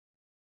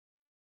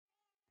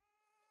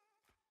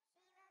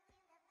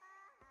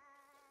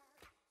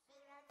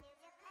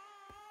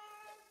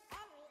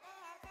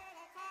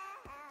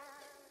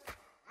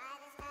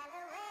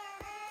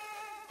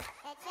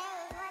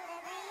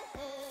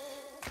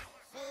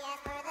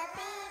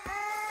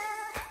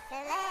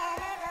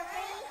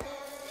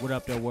What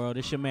up, there, world?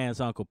 It's your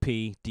man's Uncle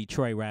P,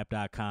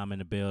 DetroitRap.com in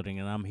the building,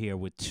 and I'm here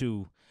with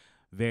two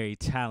very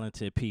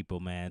talented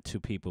people, man. Two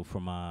people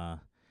from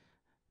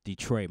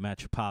Detroit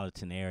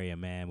metropolitan area,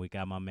 man. We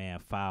got my man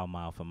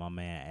Foulmouth and my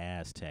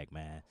man Aztek,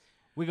 man.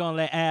 We're going to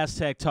let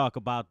Aztek talk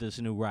about this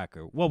new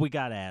record. What we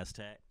got,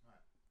 Aztek?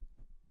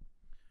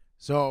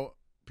 So,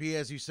 P,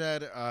 as you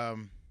said,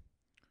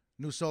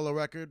 new solo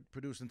record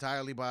produced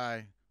entirely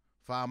by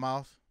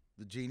Foulmouth,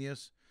 the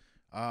genius.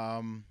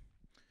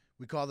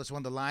 We call this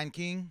one The Lion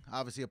King,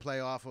 obviously a play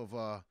off of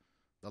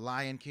The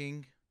Lion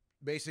King.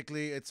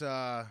 Basically, it's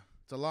a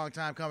long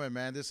time coming,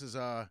 man. This is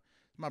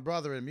my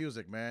brother in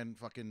music, man.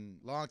 Fucking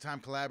long time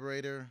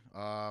collaborator.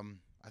 I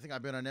think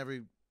I've been on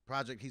every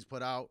project he's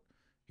put out.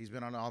 He's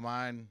been on all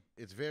mine.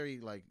 It's very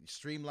like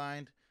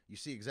streamlined. You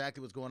see exactly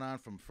what's going on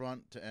from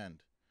front to end.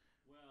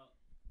 Well,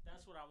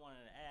 that's what I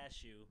wanted to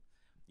ask you.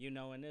 You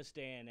know, in this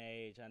day and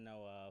age, I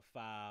know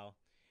Foul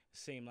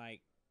seem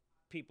like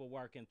people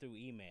working through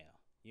email,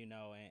 you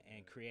know,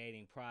 and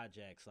creating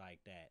projects like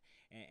that.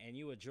 And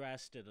you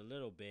addressed it a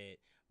little bit,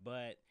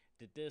 but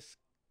did this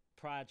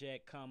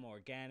project come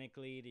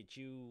organically? Did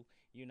you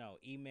know,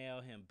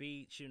 email him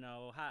beats? You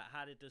know,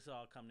 how did this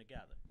all come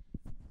together?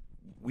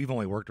 We've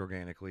only worked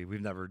organically.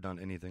 We've never done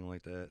anything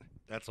like that.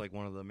 That's like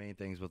one of the main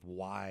things with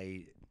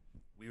why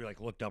we were like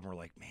looked up and we're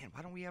like, man,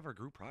 why don't we have our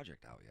group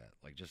project out yet?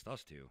 Like just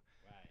us two.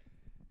 Right.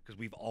 Because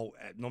we've all,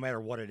 no matter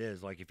what it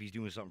is, like if he's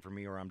doing something for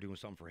me or I'm doing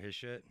something for his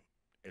shit,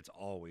 it's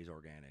always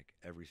organic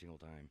every single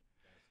time.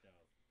 That's dope.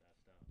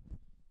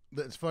 That's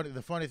dope. It's funny.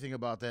 The funny thing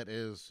about that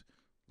is,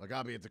 like,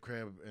 I'll be at the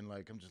crib and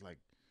like I'm just like,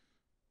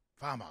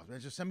 Foulmouth, man,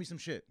 just send me some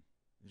shit.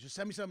 Just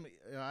send me something.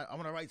 I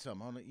want to write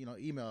something. I want to,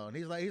 email. And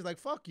he's like,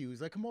 fuck you.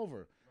 He's like, come over.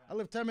 Right. I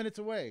live 10 minutes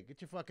away.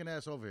 Get your fucking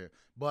ass over here.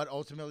 But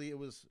ultimately, it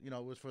was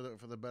for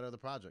the better of the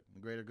project, the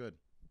greater good.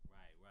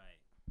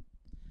 Right.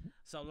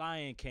 So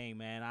Lion King,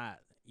 man,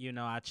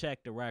 I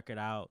checked the record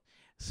out.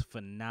 It's a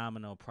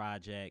phenomenal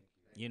project.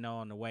 You know,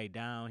 on the way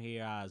down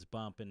here, I was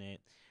bumping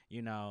it.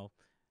 You know,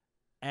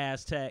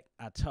 Aztek,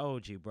 I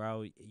told you,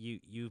 bro,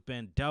 you've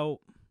been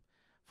dope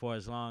for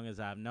as long as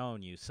I've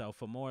known you. So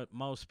for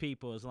most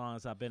people, as long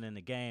as I've been in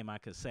the game, I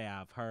could say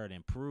I've heard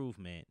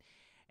improvement.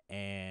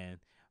 And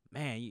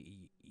man,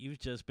 you've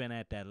just been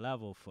at that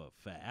level for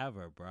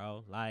forever,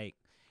 bro. Like,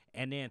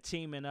 and then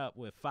teaming up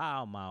with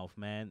Foulmouth,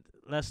 man.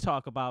 Let's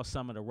talk about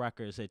some of the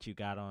records that you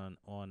got on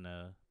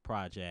the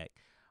project.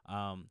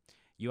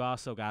 You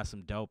also got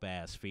some dope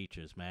ass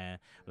features, man.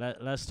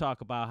 Let's talk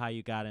about how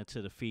you got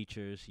into the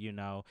features. You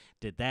know,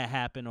 did that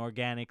happen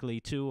organically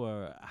too,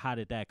 or how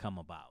did that come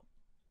about?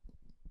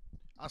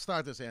 I'll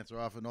start this answer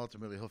off, and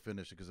ultimately he'll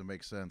finish it because it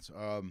makes sense.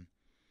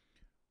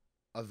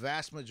 A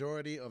vast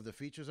majority of the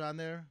features on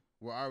there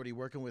were already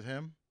working with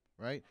him,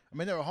 right? I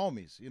mean, they were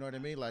homies. You know what I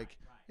mean? Like,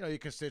 you know, your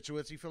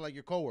constituents. You feel like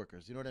your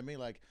coworkers. You know what I mean?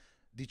 Like,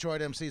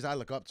 Detroit MCs I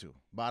look up to.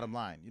 Bottom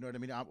line. You know what I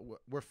mean?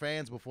 We're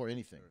fans before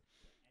anything.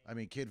 I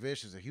mean, Kid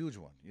Vish is a huge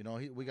one. You know,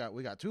 we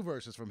got two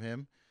verses from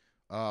him.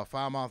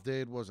 Foulmouth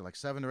did, was it like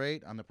 7 or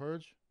 8 on The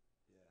Purge?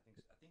 Yeah,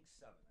 I think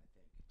 7.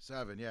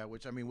 7, yeah.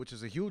 Which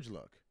is a huge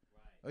look.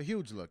 A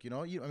huge look, you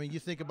know. You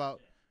think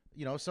about,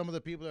 you know, some of the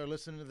people that are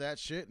listening to that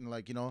shit, and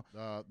like, you know,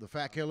 the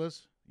Fat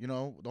Killers. You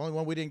know, the only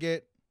one we didn't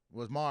get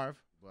was Marv,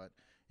 but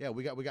yeah,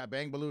 we got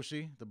Bang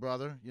Belushi, the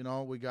brother. You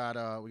know, we got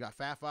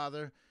Fat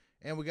Father,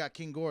 and we got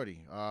King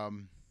Gordy.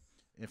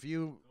 If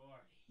you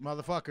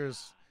motherfuckers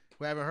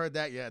who haven't heard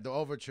that yet, the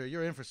overture,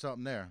 you're in for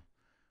something there.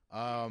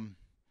 I'm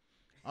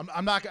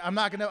not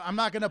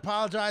gonna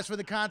apologize for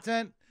the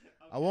content.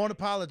 Okay. I won't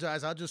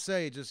apologize. I'll just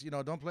say, you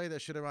know, don't play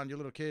that shit around your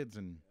little kids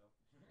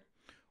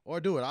or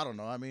do it. I don't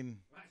know. I mean,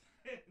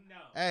 no.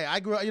 Hey, I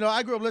grew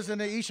up listening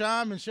to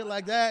Isham and shit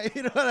like that.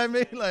 You know what I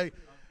mean? Like,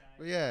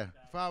 okay, yeah.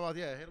 Foul,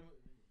 yeah. Hit him.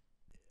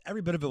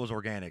 Every bit of it was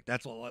organic.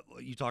 That's what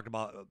you talked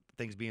about,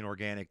 things being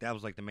organic. That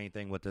was like the main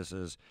thing with this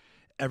is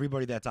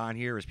everybody that's on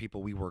here is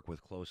people we work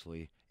with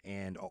closely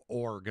and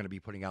or going to be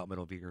putting out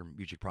middle figure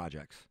music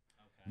projects.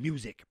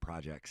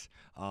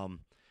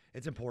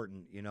 It's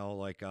important, you know,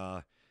 like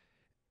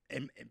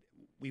and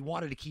we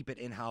wanted to keep it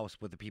in-house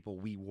with the people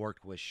we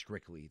worked with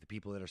strictly, the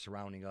people that are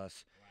surrounding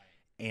us.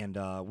 Right.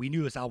 And we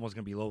knew this album was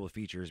going to be low with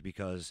features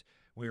because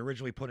when we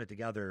originally put it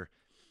together,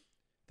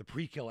 the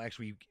pre-kill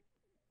actually,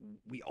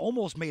 we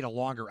almost made a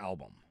longer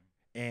album.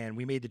 And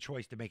we made the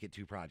choice to make it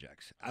 2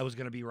 projects. I was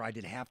going to be where I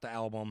did half the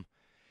album,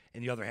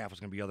 and the other half was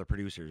going to be other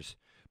producers.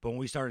 But when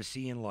we started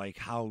seeing like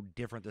how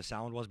different the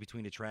sound was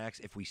between the tracks,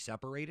 if we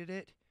separated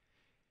it,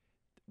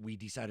 we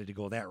decided to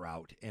go that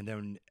route. And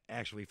then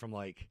actually from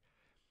like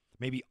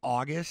maybe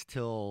August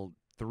till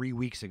 3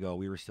 weeks ago,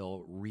 we were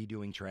still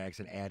redoing tracks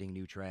and adding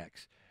new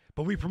tracks.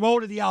 But we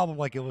promoted the album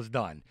like it was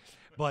done.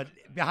 But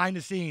behind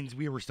the scenes,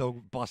 we were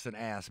still busting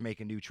ass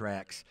making new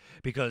tracks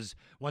because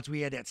once we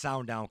had that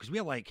sound down, because we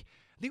had like,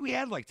 I think we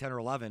had like 10 or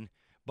 11,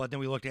 but then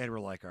we looked at it, we're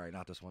like, all right,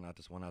 not this one, not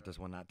this one, not this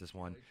one, not this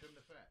one.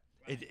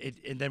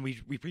 And then we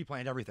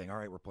pre-planned everything. All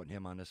right, we're putting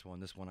him on this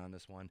one on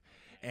this one.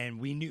 And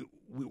we knew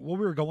what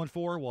we were going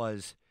for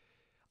was,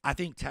 I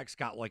think Tech's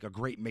got like a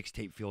great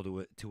mixtape feel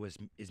to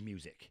his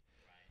music.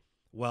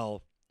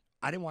 Well,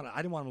 I didn't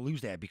want to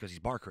lose that because he's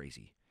bar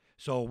crazy.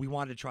 So we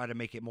wanted to try to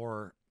make it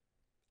more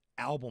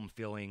album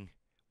filling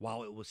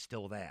while it was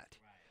still that.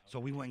 So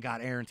we went and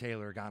got Aaron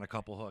Taylor, got a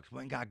couple hooks.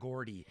 Went and got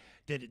Gordy,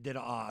 did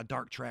a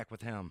dark track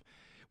with him.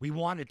 We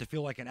wanted it to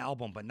feel like an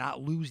album, but not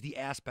lose the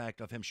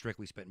aspect of him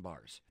strictly spitting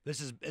bars. This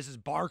is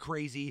bar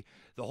crazy.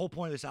 The whole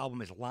point of this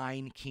album is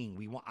Line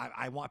King.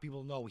 I want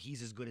people to know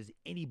he's as good as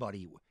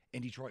anybody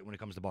in Detroit when it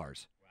comes to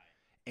bars.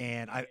 Right.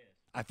 And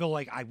I feel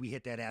like we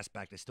hit that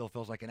aspect. It still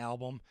feels like an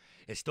album.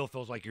 It still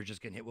feels like you're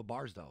just getting hit with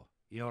bars, though.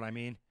 You know what I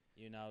mean?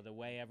 You know, the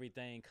way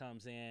everything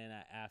comes in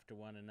after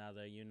one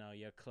another, you know,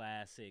 your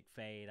classic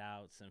fade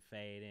outs and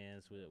fade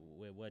ins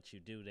with what you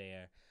do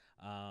there.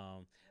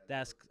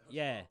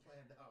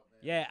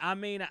 Yeah, I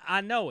mean,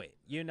 I know it,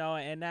 you know,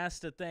 and that's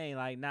the thing.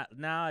 Like,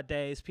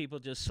 nowadays, people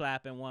just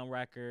slapping one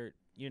record,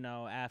 you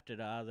know, after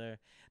the other.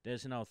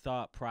 There's no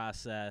thought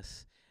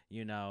process,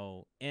 you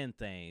know, in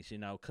things, you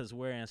know, because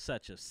we're in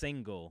such a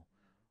single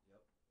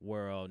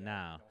world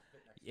now.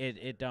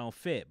 It don't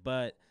fit,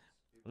 but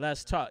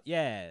let's talk.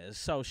 Yeah, it's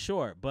so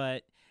short,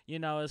 but you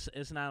know,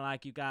 it's not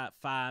like you got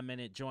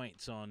 5-minute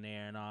joints on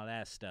there and all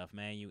that stuff,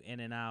 man. You in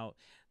and out.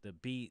 The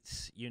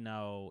beats, you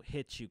know,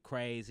 hit you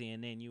crazy,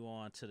 and then you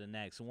on to the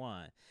next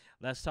one.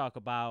 Let's talk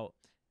about,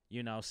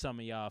 you know, some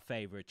of y'all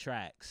favorite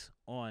tracks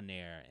on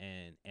there,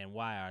 and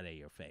why are they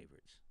your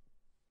favorites?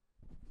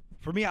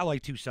 For me, I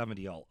like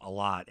 270 a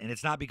lot, and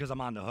it's not because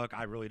I'm on the hook.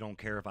 I really don't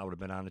care if I would have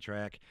been on the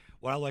track.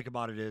 What I like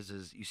about it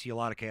is you see a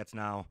lot of cats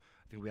now.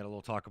 I think we had a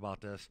little talk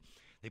about this.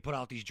 They put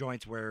out these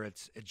joints where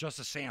it's just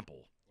a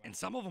sample, and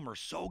some of them are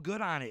so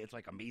good on it. It's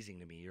like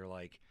amazing to me. You're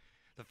like,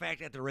 the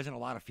fact that there isn't a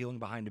lot of feeling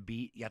behind the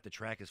beat, yet the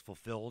track is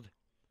fulfilled,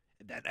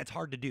 that's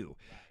hard to do.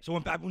 So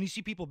when you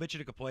see people bitching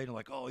and complaining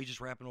like, oh, he's just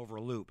rapping over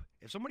a loop.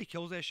 If somebody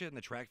kills that shit and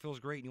the track feels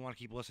great and you want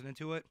to keep listening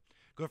to it,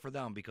 good for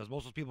them, because most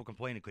of those people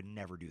complaining could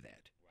never do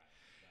that.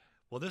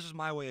 Well, this is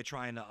my way of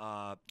trying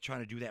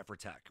to do that for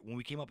tech. When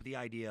we came up with the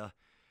idea,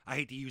 I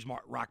hate to use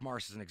Rock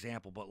Mars as an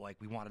example, but like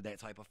we wanted that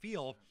type of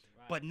feel,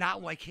 but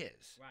not like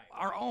his,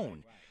 our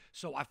own.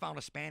 So I found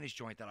a Spanish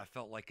joint that I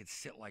felt like could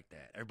sit like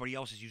that. Everybody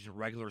else is using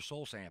regular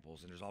soul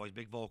samples, and there's always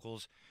big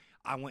vocals.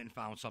 I went and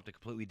found something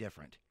completely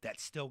different that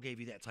still gave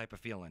you that type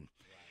of feeling.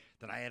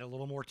 Then I added a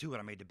little more to it.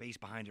 I made the bass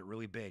behind it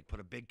really big, put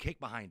a big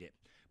kick behind it,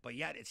 but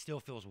yet it still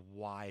feels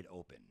wide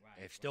open.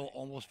 It still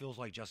almost feels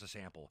like just a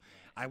sample.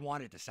 I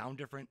want it to sound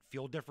different,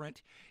 feel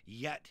different,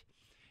 yet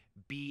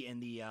be in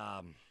the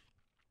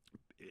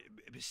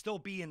still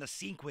be in the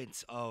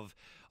sequence of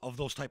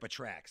those type of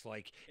tracks.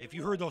 Like if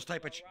you heard those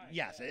type of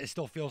yes, it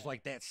still feels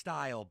like that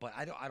style, but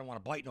I don't want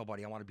to bite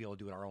nobody. I want to be able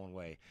to do it our own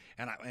way.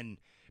 And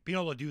being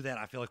able to do that,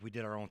 I feel like we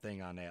did our own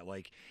thing on that.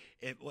 Like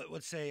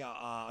let's say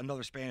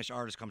another Spanish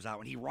artist comes out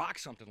and he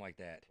rocks something like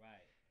that.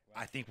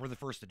 I think we're the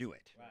first to do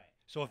it.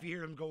 So if you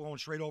hear him going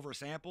straight over a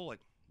sample, like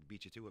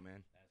beat you to it,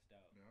 man. That's dope.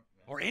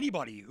 Or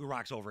anybody who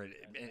rocks over it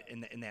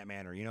in that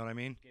manner, you know what I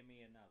mean? Give me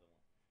another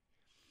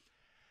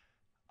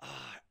one.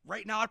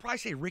 Right now, I'd probably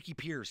say Ricky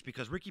Pierce,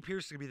 because Ricky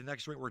Pierce is going to be the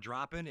next joint we're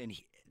dropping, and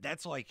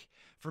that's like,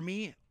 for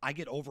me, I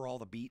get over all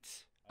the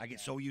beats. I get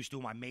so used to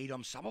them. I made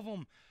them. Some of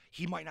them,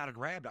 he might not have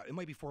grabbed. It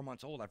might be 4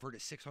 months old. I've heard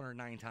it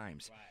 609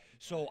 times.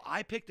 So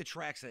I pick the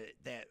tracks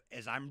that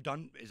as I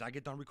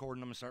get done recording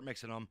them and start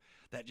mixing them,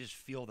 that just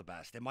feel the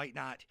best. It might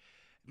not,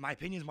 my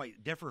opinions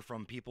might differ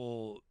from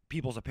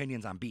people's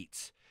opinions on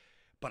beats,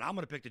 but I'm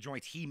going to pick the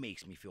joints he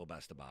makes me feel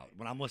best about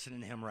when I'm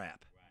listening to him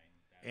rap.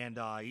 And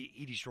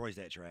he destroys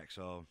that track,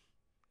 so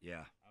yeah.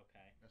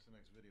 Okay. That's the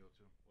next video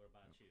too. What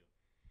about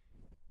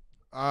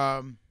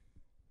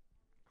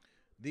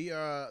you?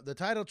 The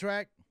title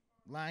track,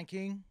 Lion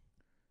King,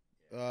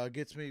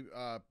 gets me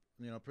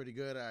pretty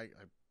good. I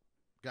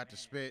got to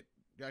spit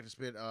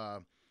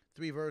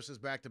 3 verses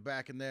back to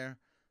back in there.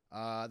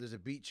 There's a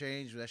beat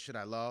change. That shit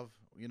I love,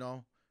 you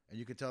know, and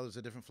you can tell there's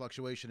a different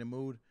fluctuation in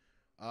mood.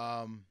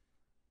 I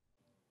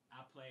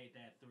played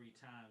that 3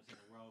 times in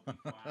a row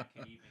before I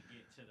could even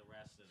get to the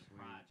rest of the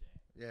project.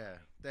 Yeah,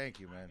 thank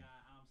you, man.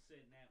 I'm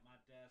sitting at my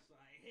desk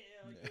like,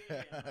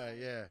 hell yeah.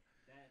 Yeah.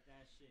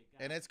 That shit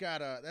got And that's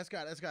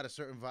got a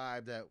certain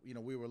vibe that, you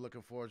know, we were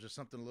looking for, just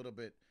something a little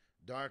bit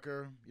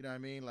darker, you know what I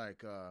mean?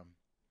 Like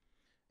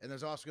and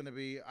there's also going to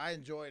be, I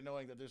enjoy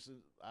knowing that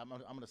I'm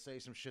going to say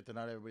some shit that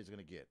not everybody's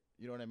going to get.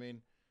 You know what I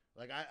mean?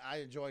 Like I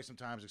enjoy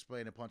sometimes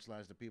explaining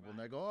punchlines to people and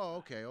they go, "Oh,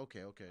 okay,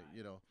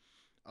 you know.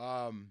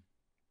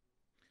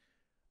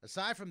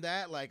 Aside from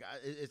that, like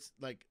it's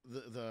like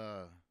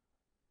the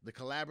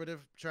collaborative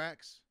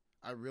tracks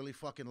I really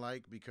fucking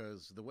like,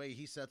 because the way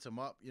he sets them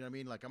up, you know what I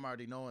mean? Like I'm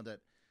already knowing that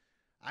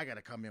I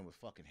gotta come in with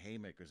fucking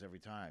haymakers every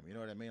time. You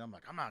know what I mean? I'm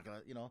like, I'm not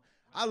gonna, you know,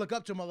 I look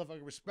up to a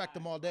motherfucker, respect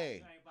them all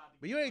day,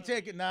 but you ain't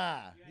taking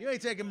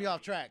me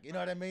off track. You know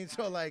what I mean?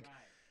 So like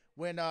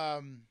when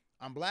on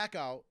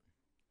Blackout,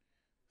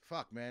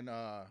 fuck man,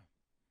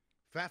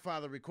 Fat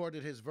Father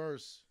recorded his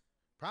verse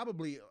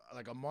probably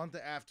like a month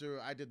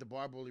after I did the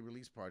Bar Bully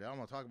release party. I don't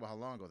want to talk about how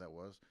long ago that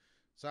was.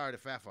 Sorry to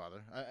Fat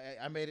Father.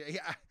 I made it.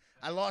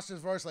 I lost his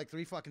verse like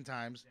 3 fucking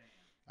times.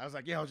 I was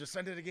like, yo, just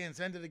send it again.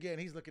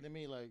 He's looking at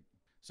me like,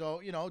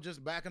 So, you know,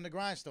 just back on the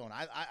grindstone.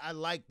 I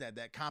like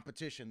that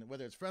competition,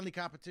 whether it's friendly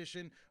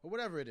competition or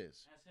whatever it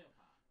is. That's hip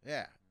hop.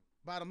 Yeah.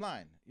 Bottom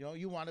line, you know,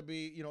 you want to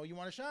be, you know, you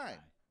want to shine. Right.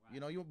 You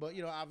know, but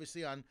you know,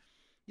 obviously on,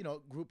 you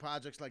know, group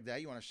projects like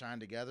that, you want to shine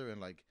together. And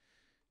like,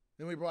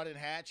 then we brought in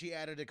Hatch. He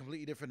added a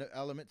completely different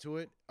element to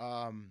it.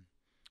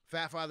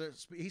 Fat Father,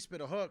 he spit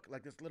a hook,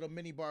 like this little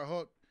mini bar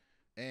hook,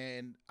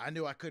 and I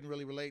knew I couldn't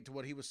really relate to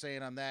what he was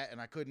saying on that,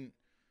 and I couldn't,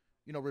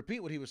 you know,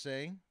 repeat what he was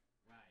saying.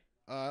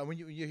 When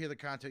you hear the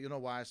content, you know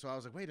why. So I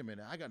was like, wait a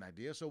minute, I got an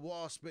idea. So we'll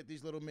all spit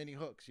these little mini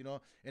hooks, you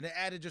know, and it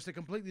added just a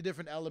completely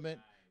different element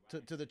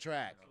to the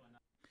track.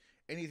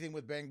 Anything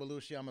with Bang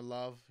Belushi, I'm in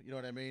love. You know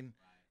what I mean?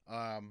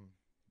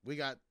 We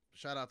got,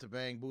 shout out to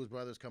Bang, Booze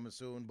Brothers coming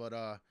soon. But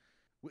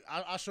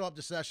I'll show up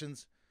to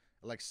sessions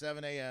at like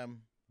 7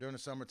 a.m. during the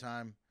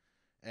summertime,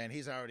 and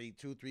he's already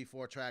 2, 3,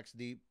 4 tracks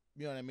deep.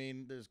 You know what I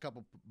mean? There's a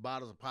couple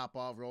bottles of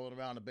Pop-Off rolling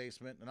around the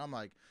basement, and I'm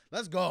like,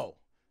 let's go.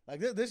 Like,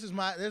 this is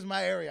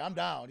my area. I'm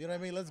down. You know what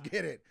I mean? Let's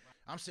get it.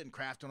 I'm sitting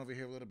crafting over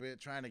here a little bit,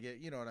 trying to get,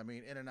 you know what I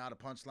mean, in and out of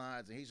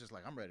punchlines, and he's just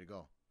like, I'm ready to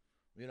go.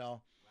 You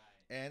know?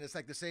 And it's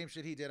like the same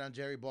shit he did on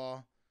Jerry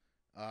Ball.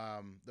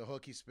 The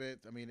hook he spit.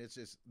 I mean, it's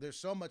just, there's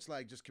so much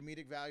like just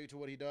comedic value to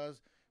what he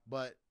does,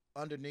 but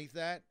underneath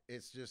that,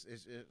 it's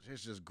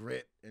just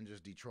grit and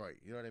just Detroit.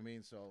 You know what I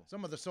mean? So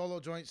some of the solo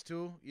joints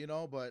too, you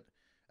know, but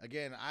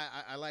again,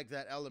 I like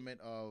that element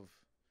of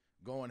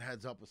going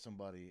heads up with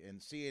somebody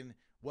and seeing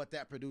what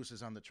that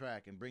produces on the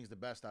track and brings the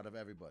best out of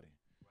everybody.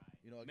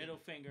 Right. You know, again, Middle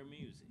Finger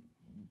Music.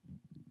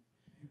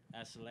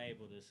 That's the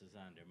label this is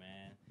under,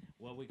 man.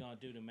 What we gonna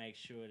do to make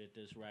sure that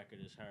this record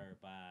is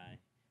heard by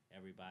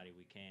everybody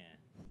we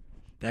can?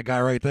 That guy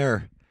right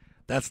there.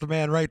 That's the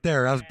man right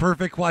there. That was a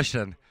perfect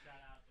question. Shout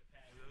out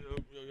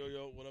to Pat.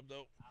 Yo, what up,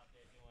 though? Out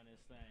there doing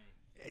his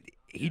thing.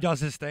 He does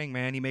his thing,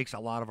 man. He makes a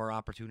lot of our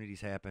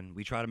opportunities happen.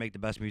 We try to make the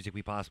best music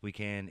we possibly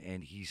can,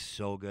 and he's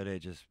so good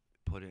at just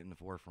put it in the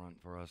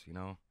forefront for us, you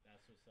know?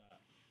 That's what's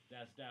up.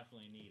 That's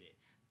definitely needed.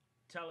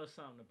 Tell us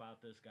something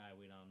about this guy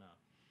we don't know.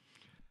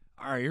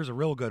 All right, here's a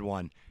real good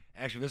one.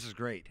 Actually, this is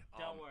great.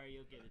 Don't worry,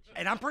 you'll get it.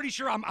 And I'm pretty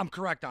sure I'm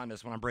correct on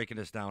this when I'm breaking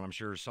this down. I'm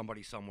sure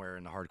somebody somewhere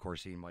in the hardcore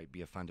scene might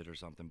be offended or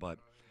something. But,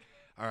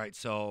 all right,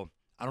 so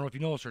I don't know if you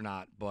know this or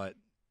not, but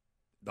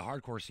the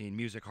hardcore scene,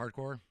 music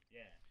hardcore,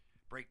 Yeah.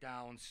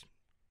 breakdowns,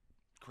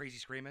 crazy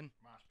screaming.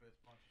 mosh pits,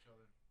 punch each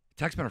other.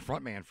 Tech's been a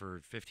frontman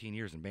for 15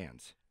 years in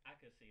bands. I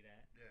could see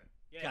that.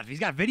 Yeah. Yeah, he's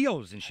got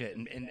videos and shit,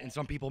 and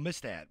some people miss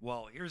that.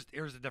 Well, here's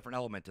a different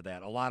element to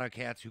that. A lot of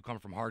cats who come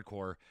from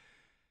hardcore,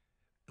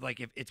 like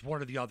if it's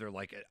one or the other,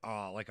 like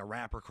a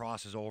rapper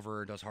crosses over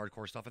and does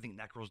hardcore stuff. I think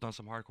Necro's done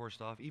some hardcore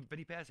stuff. Even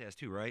Benny Pass has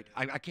too, right?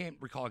 I can't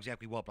recall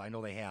exactly what, but I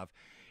know they have.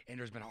 And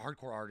there's been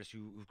hardcore artists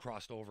who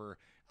crossed over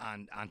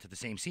onto the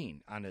same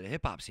scene, onto the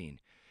hip hop scene.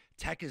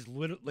 Tech is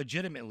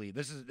legitimately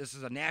this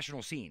is a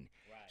national scene.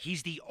 Right.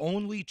 He's the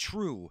only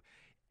true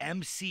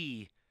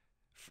MC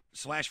 /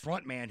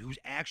 frontman who's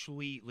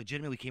actually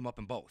legitimately came up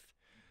in both.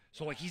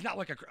 So like he's not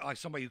like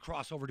somebody who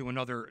crossed over to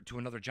another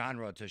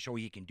genre to show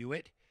he can do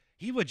it.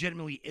 He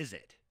legitimately is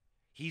it.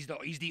 He's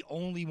the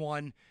only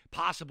one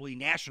possibly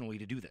nationally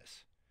to do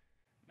this.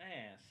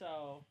 Man,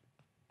 so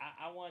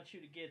I want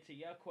you to get to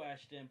your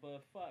question,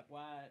 but fuck,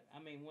 why? I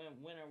mean,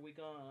 when are we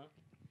gonna?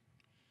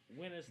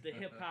 When is the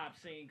hip hop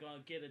scene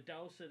gonna get a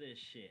dose of this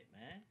shit,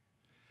 man?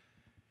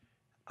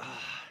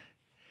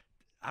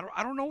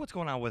 I don't know what's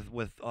going on with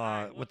We'll that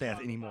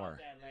talk anymore.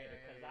 About that later,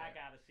 because I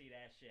gotta see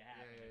that shit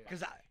happen.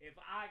 Because If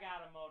I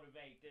gotta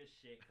motivate this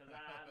shit, because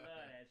I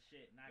love that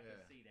shit and I can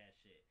see that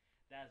shit.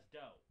 That's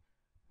dope.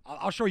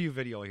 I'll show you a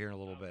video here in a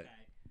little bit.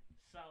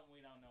 Something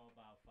we don't know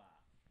about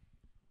Five.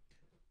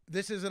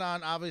 This isn't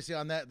on obviously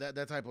on that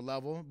type of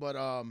level, but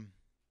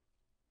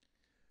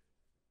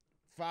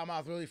Foul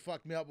Mouth really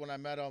fucked me up when I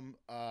met him.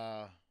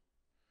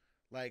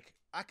 Like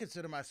I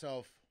consider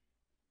myself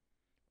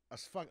a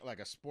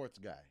sports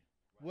guy,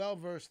 well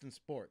versed in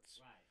sports,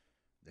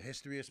 the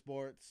history of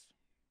sports,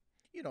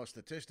 you know,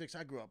 statistics.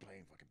 I grew up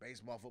playing fucking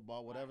baseball,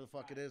 football, whatever the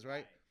fuck it is,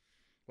 right?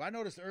 Well, I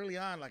noticed early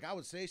on, like I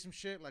would say some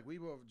shit, like we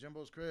were over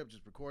Jimbo's crib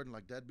just recording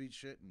like deadbeat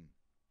shit, and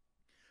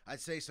I'd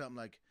say something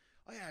like,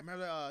 "Oh yeah, I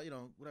remember, you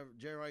know, whatever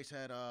Jerry Rice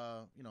had,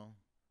 you know,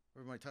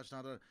 everybody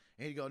touchdown," and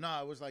he'd go,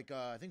 "No, it was like,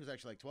 I think it was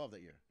actually like 12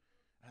 that year."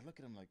 And I look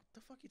at him like, "What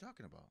the fuck are you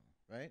talking about?"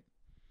 Right?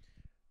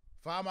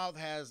 Foul Mouth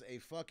has a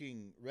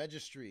fucking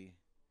registry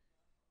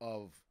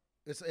of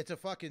it's a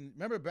fucking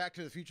remember Back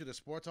to the Future, the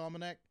sports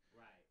almanac,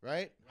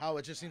 right? How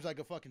it just seems like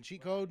a fucking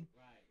cheat code.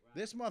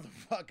 This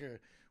motherfucker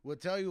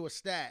would tell you a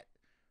stat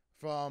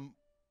from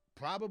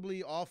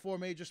probably all 4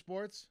 major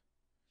sports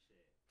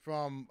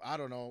from, I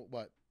don't know,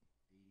 what,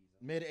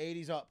 mid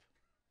 80s up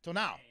till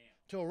now,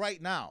 till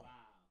right now.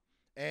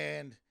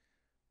 And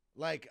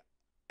like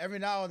every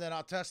now and then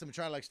I'll test him and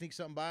try to like sneak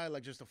something by,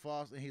 like just a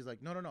false. And he's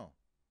like, no,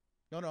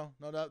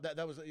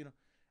 that was, you know.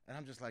 And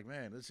I'm just like,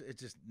 man, it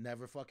just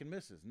never fucking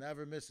misses,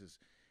 never misses.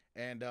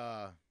 And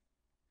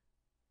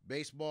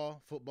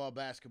baseball, football,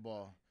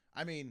 basketball.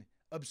 I mean,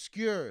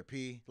 obscure,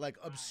 P. Like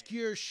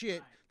obscure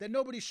shit that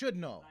nobody should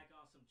know. Like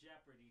on some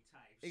Jeopardy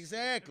type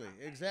Exactly.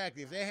 If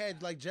they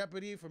had like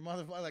Jeopardy for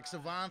motherfuckers like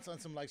savants on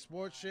some like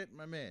sports shit,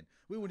 my man,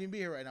 we wouldn't even be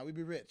here right now. We'd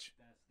be rich.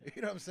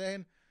 You know what I'm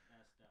saying?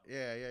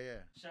 Yeah.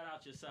 Shout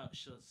out your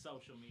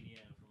social media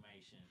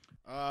information.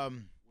 Where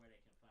they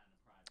can find the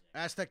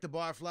project. Aztek The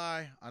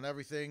Barfly on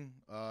everything.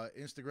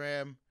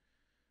 Instagram,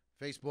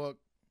 Facebook,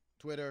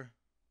 Twitter.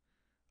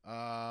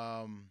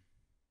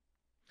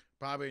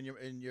 Probably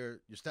in your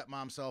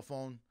stepmom's cell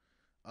phone.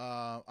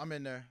 I'm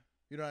in there.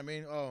 You know what I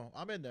mean? Oh,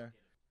 I'm in there.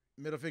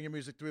 Middle Finger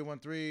Music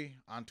 313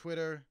 on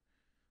Twitter.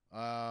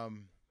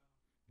 .com.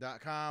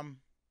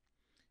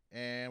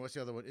 And what's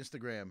the other one?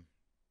 Instagram.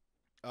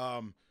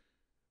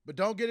 But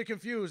don't get it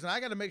confused. And I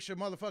got to make sure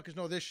motherfuckers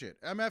know this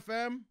shit.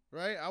 MFM,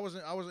 right? I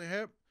wasn't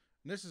hip.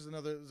 And this is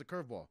a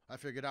curveball I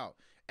figured out.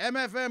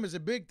 MFM is a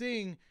big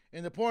thing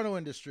in the porno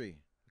industry.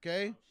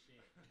 Okay?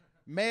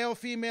 Male,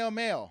 female,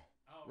 male.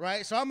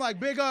 Right? So I'm like,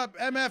 big up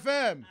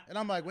MFM. And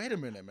I'm like, wait a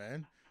minute,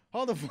 man.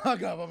 Hold the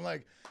fuck up. I'm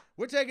like,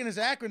 we're taking this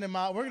acronym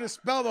out. We're going to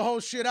spell the whole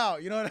shit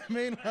out. You know what I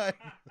mean? Like,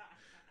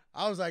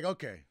 I was like,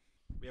 okay.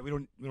 Yeah, we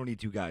don't need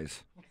two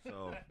guys.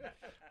 So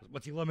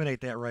let's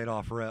eliminate that right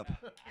off rip.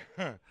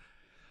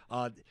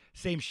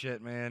 Same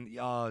shit, man.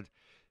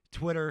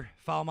 Twitter,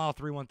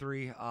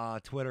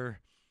 foulmouth313, Twitter,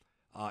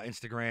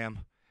 Instagram.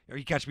 Or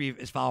you catch me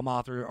as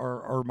Foulmouth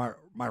or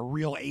my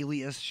real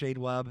alias, Shade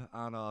Webb,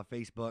 on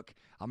Facebook.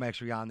 I'm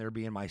actually on there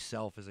being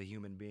myself as a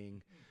human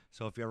being.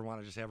 So if you ever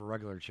want to just have a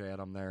regular chat,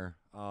 I'm there.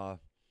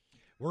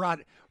 We're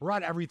on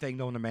everything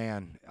known to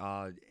man.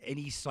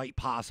 Any site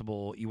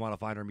possible you want to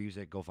find our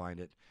music, go find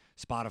it.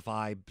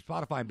 Spotify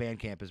and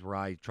Bandcamp is where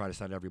I try to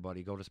send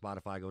everybody. Go to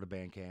Spotify, go to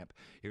Bandcamp.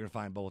 You're gonna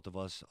find both of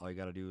us. All you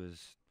gotta do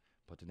is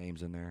put the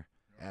names in there.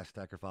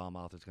 Aztek or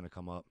Foulmouth, it's gonna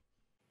come up.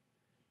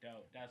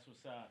 Dope. That's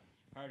what's up.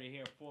 Heard it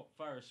here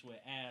first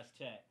with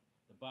Aztek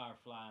The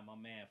Barfly, my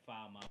man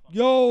Foulmouth.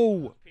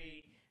 Yo!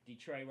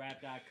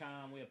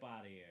 DetroitRap.com. We up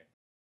out of here.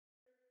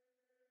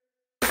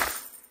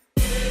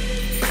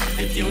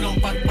 If you don't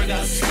fuck with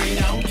us, we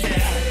don't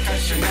care.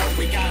 Cause you know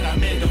we got our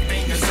middle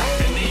fingers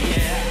up in the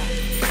air.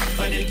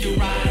 But if you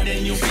ride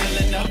and you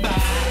feeling the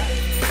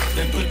vibe,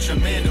 then put your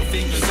middle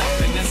fingers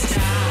up in